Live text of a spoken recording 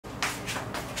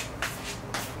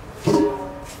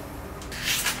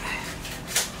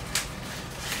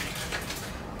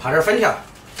泡点粉条。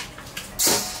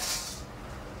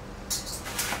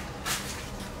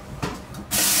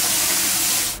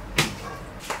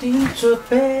地着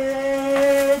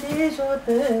背，地着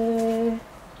背。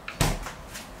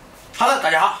好了，大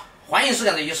家好，欢迎收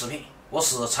看这期视频，我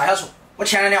是超小厨。我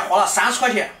前两天花了30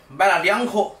块钱买了2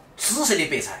颗紫色的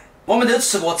白菜。我们都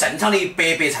吃过正常的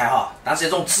白菜哈，但是这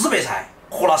种紫白菜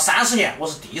活了30年，我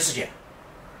是第一次见。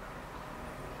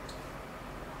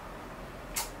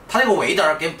它那个味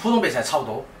道跟普通白菜差不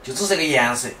多，就只是个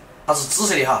颜色，它是紫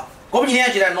色的哈。我们今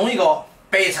天就来弄一个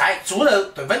白菜猪肉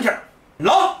炖粉条，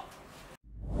弄！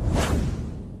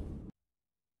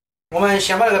我们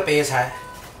先把那个白菜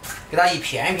给它一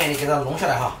片一片的给它弄下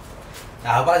来哈，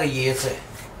然后把那个叶子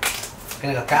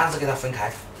跟那个杆子给它分开。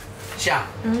想，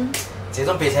这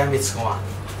种白菜没吃过吗？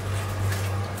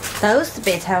都是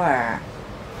白菜味儿，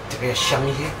这个要香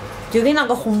一些，就跟那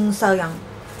个红苕一样，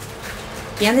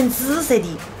变成紫色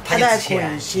的，它才可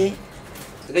以些。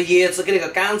这个叶子跟那个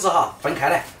杆子哈分开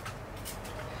来，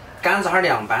杆子哈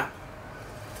凉拌。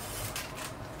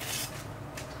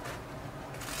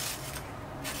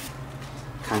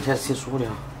看起来是挺舒服的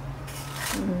哈。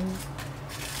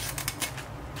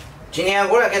今天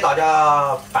我来给大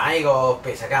家拌一个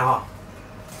白菜干哈，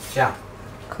行？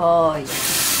可以。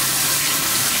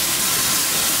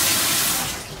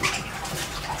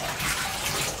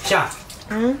行。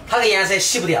它这个颜色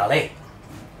洗不掉的。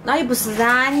那又不是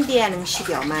染的，能洗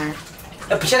掉吗？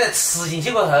不晓得吃进去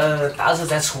过后，到时候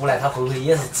再出来，它会不会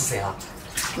也是紫色哈？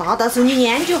那到时候你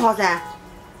研究下噻。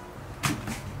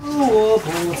我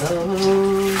不走，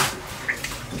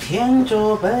天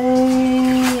着背，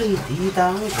地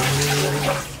当归。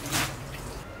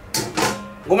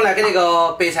我们来给那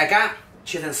个白菜干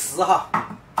切成丝哈，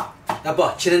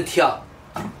不切成条。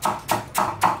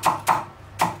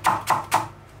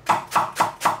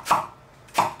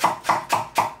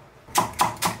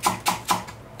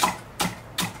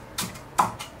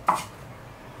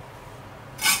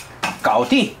搞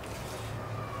定，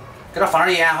给它放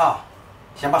点盐哈。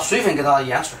先把水分给它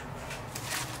腌出来。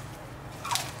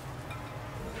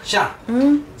想，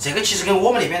这个其实跟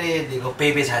我们那边的那个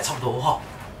白菜差不多哈，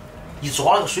一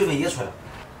抓那个水分也出来了。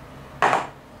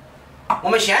我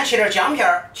们先切点姜片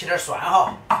儿，切点蒜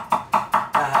哈，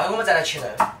然后我们再来切肉。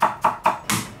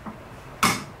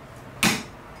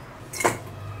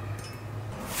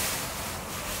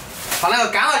放两个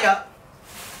干辣椒，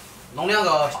弄2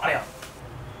个炸料，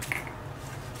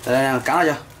再来2个干辣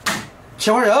椒，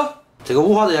切块肉。这个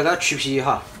五花肉要给它去皮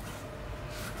哈。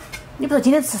你不是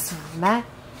今天吃素吗？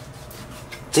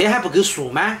这还不够熟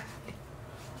吗？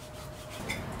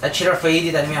再切点肥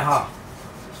的在里面哈，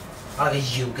把那个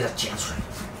油给它溅出来。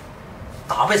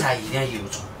大白菜一定要油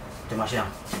重，对吗，小杨？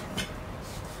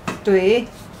对。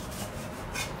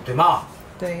对嘛？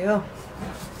对哟。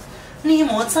你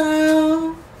莫走，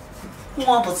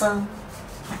我不走。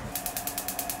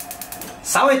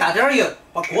稍微带点油，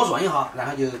把锅润一下，然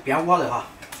后就煸五花肉哈。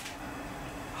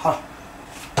好，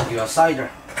又要少一点。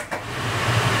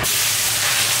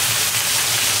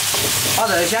把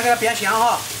肉先给它煸香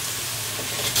哈，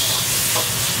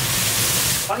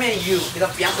把里面油给它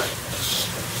煸熟，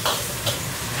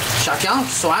下姜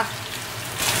蒜，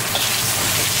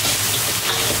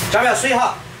加点水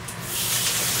哈。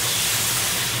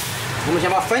我们先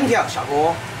把粉条下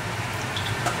锅，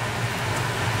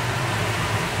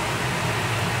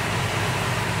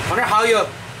放点蚝油、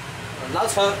老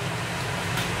抽。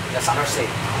要上点色，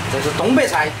这是东北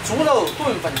菜猪肉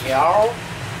炖粉条，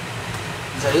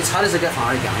肉炒的时候给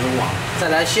放点酱油哇，再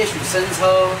来些许生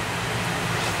抽、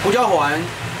胡椒混。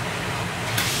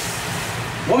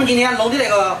我们今天弄的那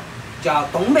个叫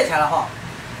东北菜了哈，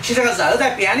其实这个肉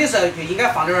在煸的时候就应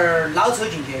该放点老抽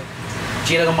进去，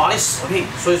接那个妈的视频，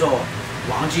所以说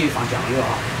忘记放酱油哈。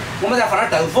我们再放点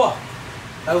豆腐，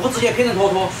豆腐直接撇成坨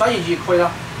坨甩进去就可以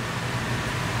了。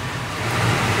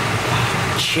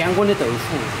千滚的豆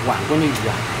腐，万滚的鱼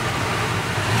啊！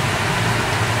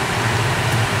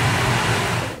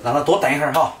让它多炖一会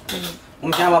儿哈。我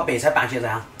们先把白菜拌起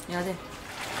噻。要得。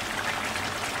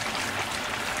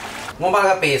我们把那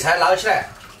个白菜捞起来，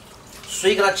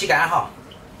水给它挤干哈。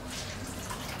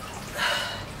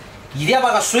一定要把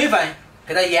那个水分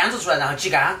给它腌制出来，然后挤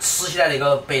干，吃起来那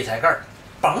个白菜干儿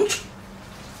棒脆。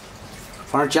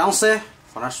放点姜丝，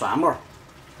放点蒜末，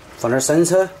放点生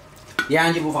抽，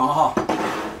盐就不放了哈。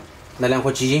来2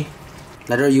颗鸡精，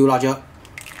来点油辣椒，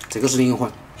这个是灵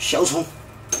魂。小葱，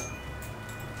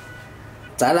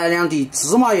再来2滴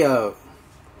芝麻油，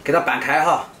给它拌开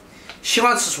哈。喜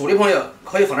欢吃醋的朋友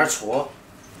可以放点醋，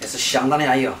也是相当的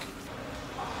安逸啊。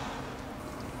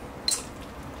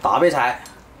大白菜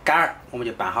干儿我们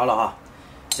就拌好了哈。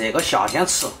这个夏天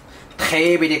吃特特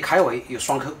别的开胃又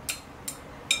爽口。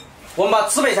我们把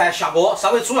紫白菜下锅，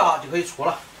稍微煮一下就可以出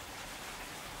了。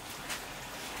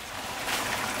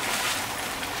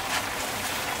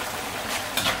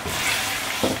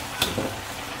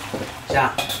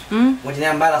想，我今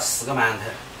天买了4个馒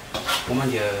头，我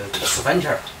们就吃粉条，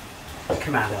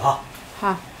啃馒头哈。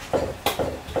好，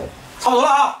差不多了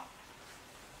啊，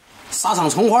撒上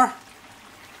葱花，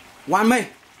完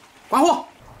美，关火。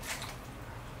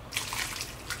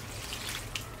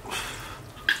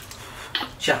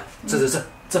行，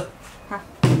走。好。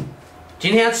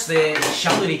今天吃的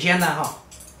相对的简单哈，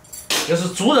就是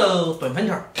猪肉炖粉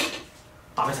条，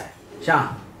大白菜。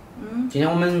想，今天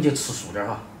我们就吃素点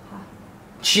哈。好。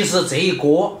其实这一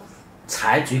锅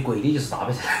菜最贵的就是大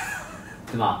白菜，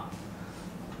对吗？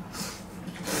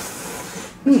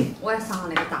我要上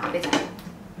那个大白菜，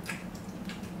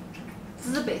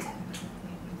紫白菜。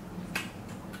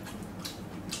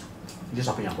有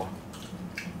啥不一样不？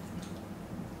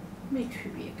没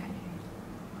区别感觉。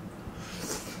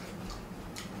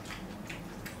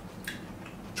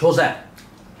确实，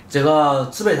这个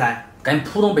紫白菜跟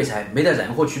普通白菜没得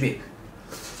任何区别。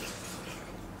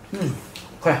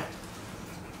快！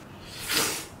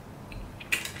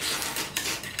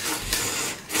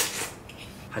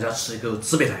还是要吃一口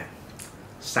紫白菜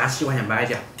，30几块钱买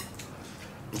的，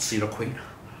不吃有点亏。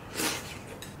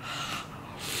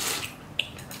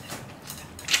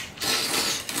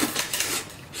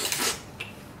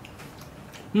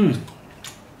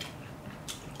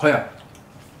可以。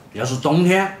要是冬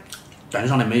天炖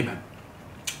上那么一盆，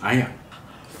安逸。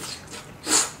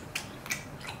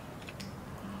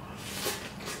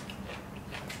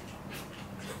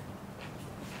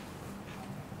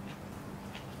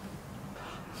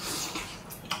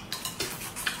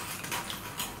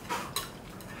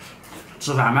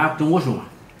吃饭吗？跟我说嘛。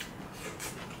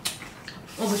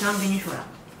我不想跟你说了。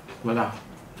为啥？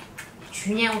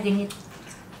去年我给你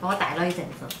把我带了一阵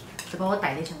子，就把我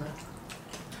带的像个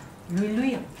女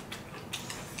一样。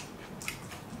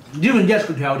你们家是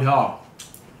个条条。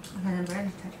反正不然是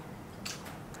条条。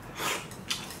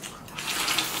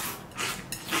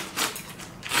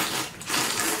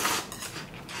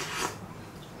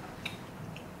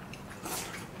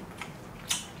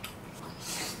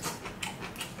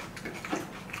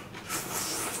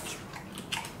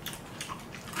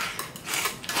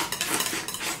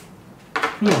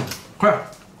快！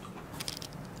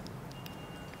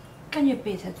感觉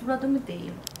白菜煮了都没得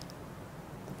了。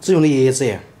只用的椰子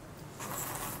耶。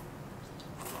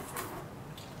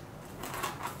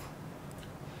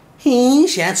嘿，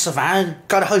现在吃饭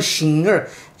搞得好腥儿，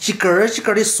几根儿几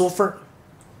根儿的嗦粉儿。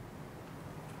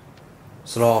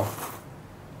是咯，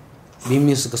明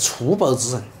明是个粗暴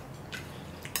之人。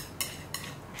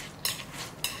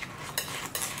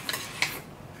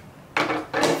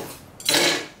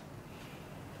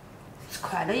吃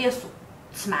快了也熟，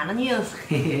吃慢了你也熟。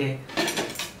嘿嘿。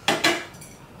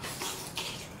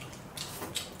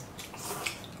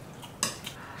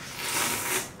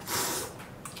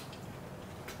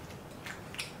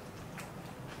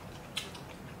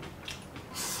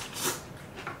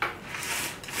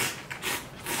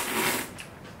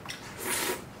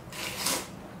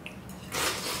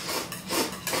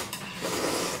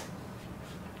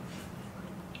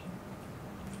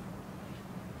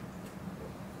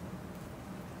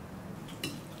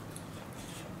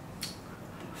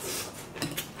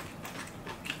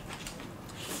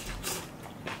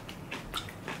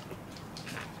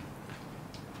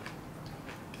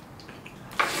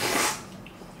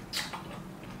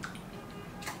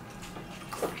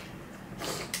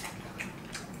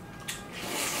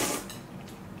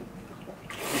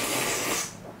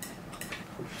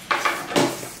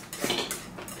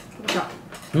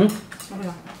我不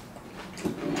要。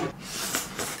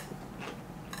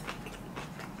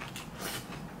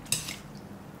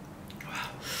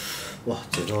哇，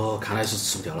这个看来是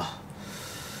吃不掉了，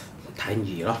太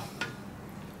腻了。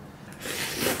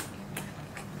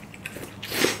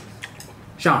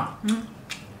想，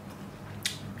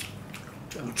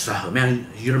吃在后面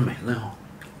有点闷了哈。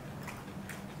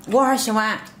我还喜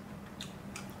欢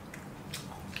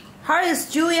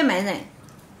，2S9也闷人，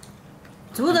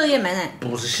猪肉也闷人。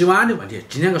不是洗碗的问题，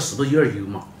今天个是不是有点油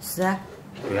嘛？是啊。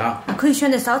对啊。那可以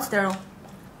选择少吃点喽。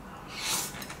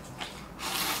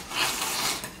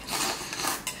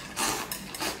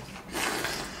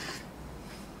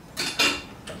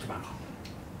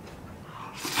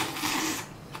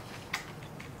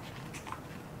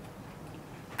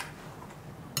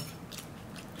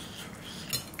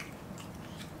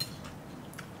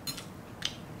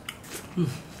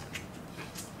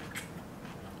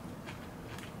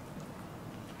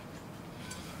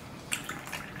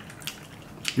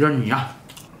有点腻啊。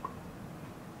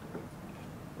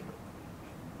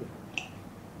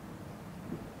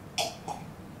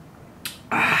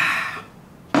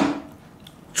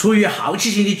出于好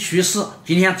奇心的驱使，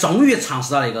今天终于尝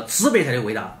试到了一个紫白菜的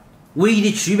味道，唯一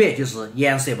的区别就是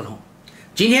颜色不同。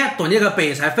今天炖的这个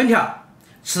白菜粉条，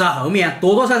吃到后面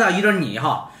多多少少有点腻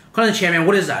哈，可能前面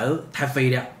我的肉太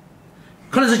肥了，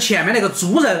可能是前面那个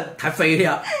猪肉太肥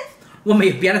了，我没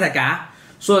有煸得太干，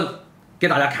所以给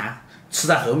大家看，吃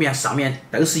在后面上面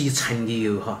都是一层的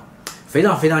油哈，非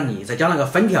常非常腻，再加那个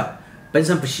粉条本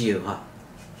身不吸油哈，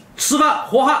吃饱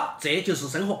喝好，这就是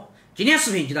生活。今天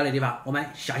视频就到这地方，我们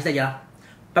下期再见了，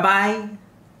拜拜。